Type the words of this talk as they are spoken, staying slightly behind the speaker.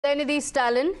Udhayanidhi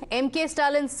Stalin, M.K.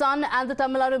 Stalin's son and the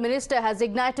Tamil Nadu Minister, has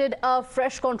ignited a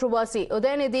fresh controversy.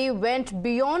 Udhayanidhi went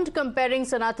beyond comparing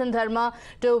Sanatana Dharma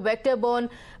to vector-borne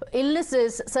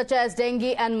illnesses such as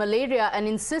dengue and malaria and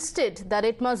insisted that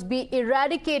it must be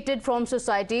eradicated from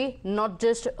society, not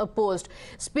just opposed.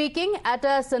 Speaking at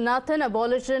a Sanatana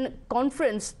Abolition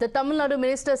Conference, the Tamil Nadu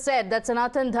Minister said that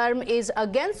Sanatana Dharma is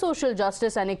against social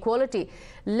justice and equality.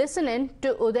 Listen in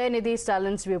to Udhayanidhi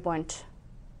Stalin's viewpoint.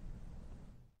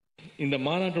 இந்த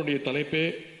மாநாட்டுடைய தலைப்பே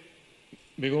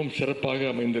மிகவும் சிறப்பாக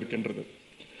அமைந்திருக்கின்றது.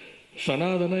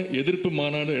 சனாதன எதிர்ப்பு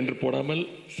மாநாடு என்று போடாமல்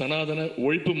சனாதன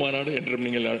ஒழிப்பு மாநாடு என்றும்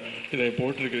நீங்கள் இதை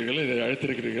போட்டிருக்கிறீர்கள், இதை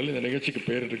அழைத்திருக்கிறீர்கள், இந்த நிகழ்ச்சிக்கு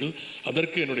பெயரிட்டீர்கள்.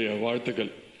 அதற்கு என்னுடைய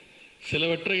வாழ்த்துக்கள்.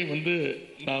 சிலவற்றை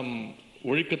நாம்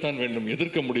ஒழிக்கத்தான் வேண்டும்,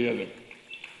 எதிர்க்க முடியாது.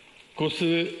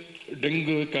 கொசு,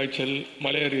 டெங்கு காய்ச்சல்,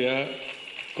 மலேரியா,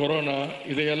 கொரோனா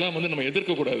இதையெல்லாம் நம்ம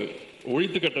எதிர்க்கக்கூடாது,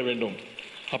 ஒழித்து கட்ட வேண்டும்.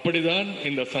 அப்படிதான்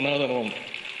இந்த சனாதனம்.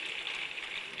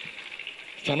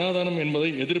 சனாதனம் என்பதை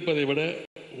எதிர்ப்பதை விட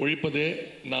ஒழிப்பதே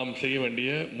நாம் செய்ய வேண்டிய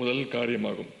முதல்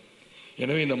காரியமாகும்.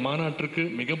 எனவே இந்த மாநாட்டிற்கு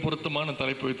மிக பொருத்தமான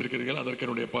தலைப்பு வைத்திருக்கிறீர்கள், அதற்கு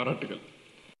என்னுடைய பாராட்டுகள்.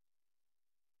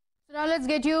 Now let's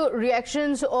get you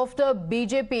reactions of the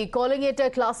BJP. Calling it a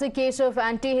classic case of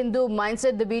anti-Hindu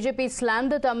mindset, the BJP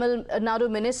slammed the Tamil Nadu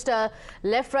Minister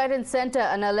left, right and centre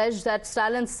and alleged that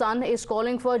Stalin's son is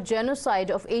calling for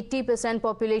genocide of 80%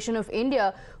 population of India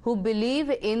who believe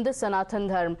in the Sanatana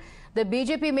Dharma. The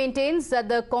BJP maintains that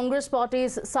the Congress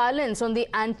party's silence on the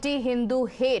anti-Hindu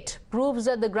hate proves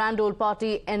that the Grand Old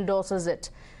Party endorses it.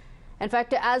 In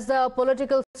fact, as the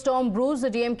political storm brews, the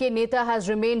DMK Neta has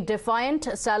remained defiant.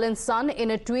 Stalin's son, in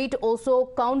a tweet, also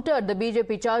countered the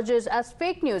BJP charges as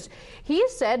fake news. He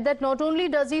said that not only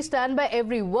does he stand by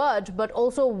every word, but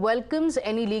also welcomes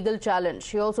any legal challenge.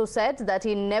 He also said that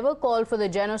he never called for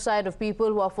the genocide of people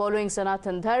who are following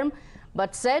Sanatana Dharma,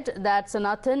 but said that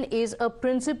Sanatan is a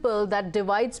principle that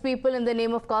divides people in the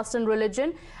name of caste and religion,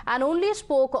 and only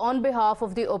spoke on behalf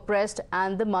of the oppressed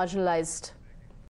and the marginalized.